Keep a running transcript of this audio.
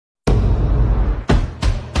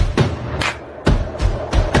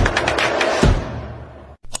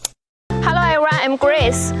I'm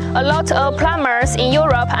Grace. A lot of plumbers in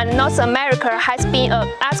Europe and North America has been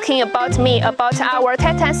asking about me about our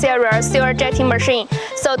Titan series sewer jetting machine.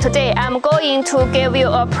 So today I'm going to give you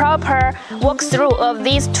a proper walkthrough of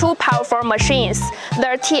these two powerful machines,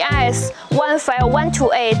 the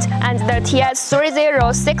TS15128 and the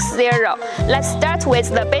TS3060. Let's start with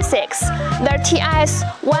the basics. The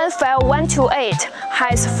TS15128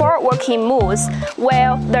 has 4 working modes,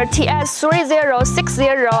 while the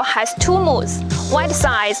TS3060 has 2 modes. Wide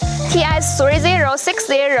size,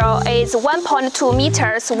 TS3060 is 1.2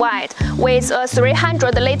 meters wide with a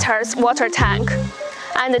 300 liters water tank.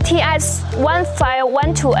 And the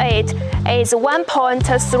TS15128 is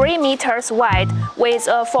 1.3 meters wide with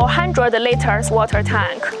a 400 liters water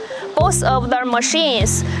tank. Both of the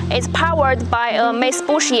machines is powered by a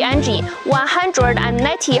Mitsubishi engine,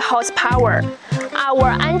 190 horsepower.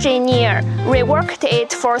 Our engineer reworked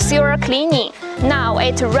it for sewer cleaning. Now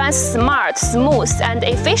it runs smart, smooth, and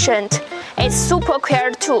efficient. It's super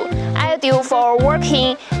quiet too, ideal for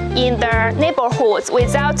working in the neighborhoods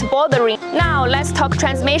without bothering. Now let's talk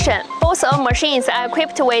transmission. Both of machines are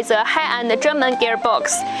equipped with a high-end German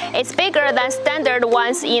gearbox. It's bigger than standard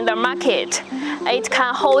ones in the market. It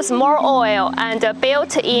can hold more oil and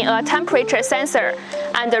built in a temperature sensor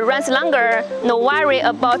and runs longer, no worry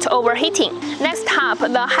about overheating. Next up,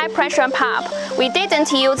 the high-pressure pump. We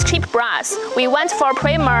didn't use cheap brass. We went for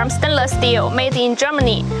premium stainless steel made in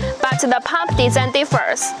Germany, but the pump design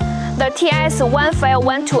differs. The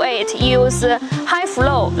TS15128 uses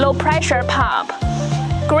high-flow, low-pressure pump,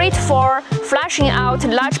 great for flushing out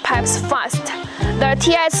large pipes fast. The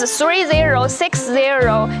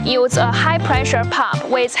TS3060 uses a high-pressure pump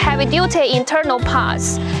with heavy-duty internal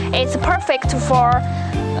parts. It's perfect for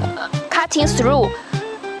cutting through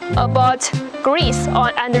about grease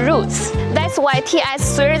and roots. That's why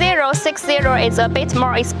TS3060 is a bit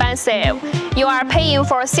more expensive. You are paying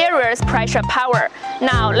for serious pressure power.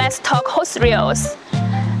 Now let's talk hose reels.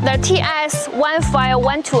 The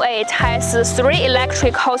TS15128 has 3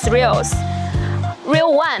 electric hose reels.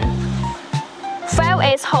 Reel 1,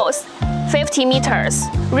 5/8 hose, 50 meters.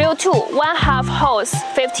 Reel 2, 1/2 hose,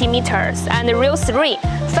 50 meters. And Reel 3,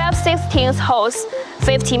 5/16 hose,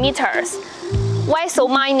 50 meters. Why so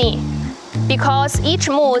many? Because each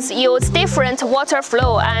mode uses different water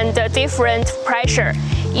flow and different pressure.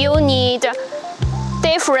 You need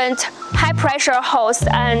different high pressure hose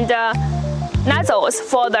and nozzles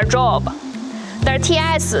for the job. The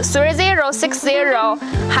TS3060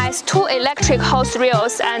 has 2 electric hose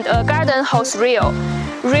reels and a garden hose reel.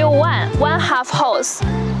 Reel 1, 1/2 hose,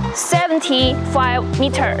 75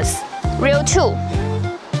 meters. Reel 2,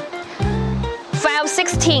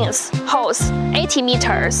 5/16 hose, 80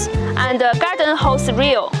 meters, and a garden hose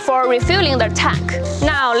reel for refilling the tank.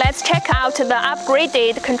 Now let's check out the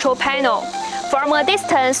upgraded control panel. From a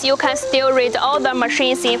distance, you can still read all the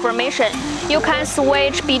machine's information. You can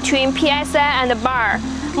switch between PSI and bar,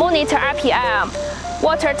 monitor RPM,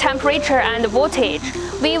 water temperature and voltage.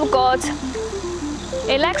 We've got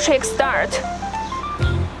electric start,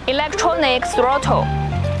 electronic throttle,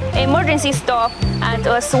 emergency stop, and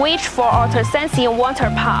a switch for auto sensing water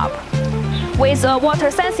pump. With a water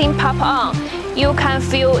sensing pump on, you can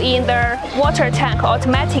fill in the water tank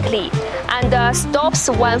automatically and stops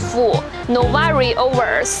when full, no worry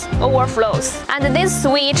overflows. And this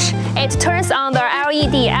switch, it turns on the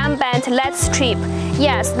LED ambient LED strip.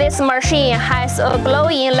 Yes, this machine has a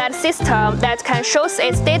glowing LED system that can show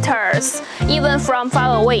its status even from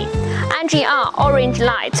far away. Engine on, orange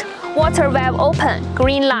light. Water valve open,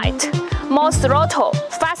 green light. More throttle,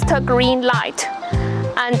 faster green light.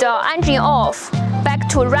 And engine off, back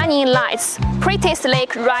to running lights. Pretty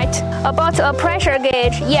slick, right? About a pressure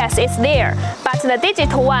gauge, yes, it's there, but the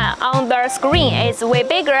digital one on the screen is way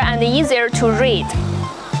bigger and easier to read.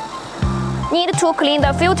 Need to clean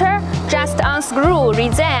the filter? Just unscrew,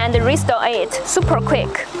 resign, and restore it. Super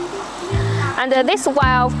quick. And this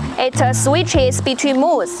valve, it switches between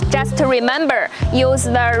modes. Just remember, use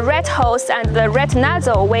the red hose and the red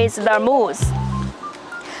nozzle with the modes.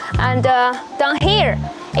 And down here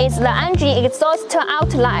is the engine exhaust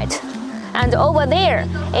outlet. And over there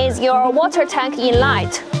is your water tank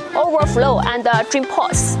inlet, overflow, and drain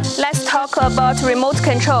ports. Let's talk about remote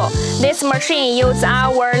control. This machine uses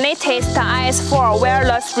our latest IS4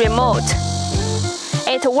 wireless remote.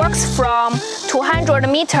 It works from 200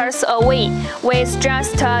 meters away with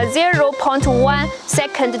just 0.1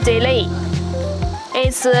 second delay.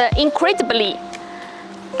 It's incredibly.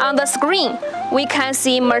 On the screen, we can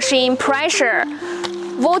see machine pressure,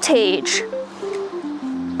 voltage,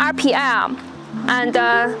 RPM, and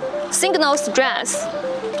signal strength.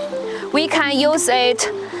 We can use it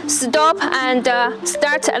Stop and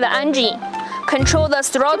start the engine. Control the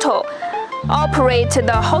throttle. Operate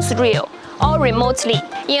the hose reel, or remotely.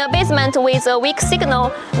 In a basement with a weak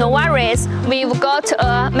signal, no worries, we've got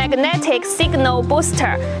a magnetic signal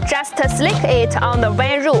booster. Just slick it on the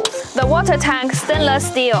van roof. The water tank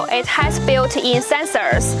stainless steel, it has built-in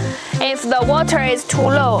sensors. If the water is too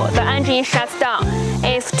low, the engine shuts down.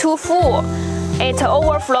 If too full, it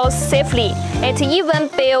overflows safely. It even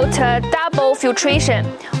built a double filtration,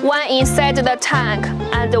 one inside the tank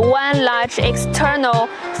and one large external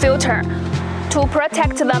filter, to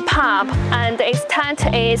protect the pump and extend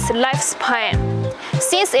its lifespan.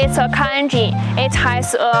 Since it's a car engine, it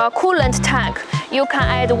has a coolant tank. You can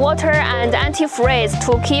add water and antifreeze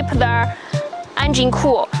to keep the engine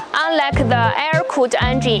cool, unlike the air-cooled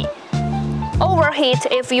engine. Overheat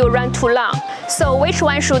if you run too long. So which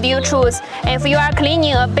one should you choose? If you are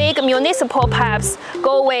cleaning a big municipal pipes,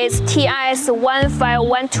 go with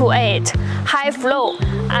TS15128, high flow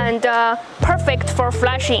and perfect for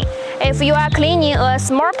flushing. If you are cleaning a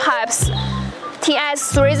small pipes,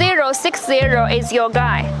 TS3060 is your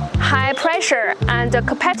guy. High pressure and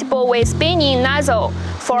compatible with spinning nozzle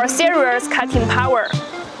for serious cutting power.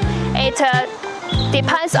 It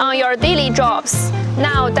depends on your daily jobs.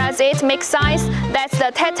 Now, does it make sense? That's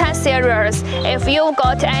the Titan series. If you've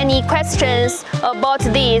got any questions about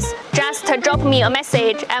this, just drop me a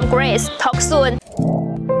message. I'm Grace. Talk soon.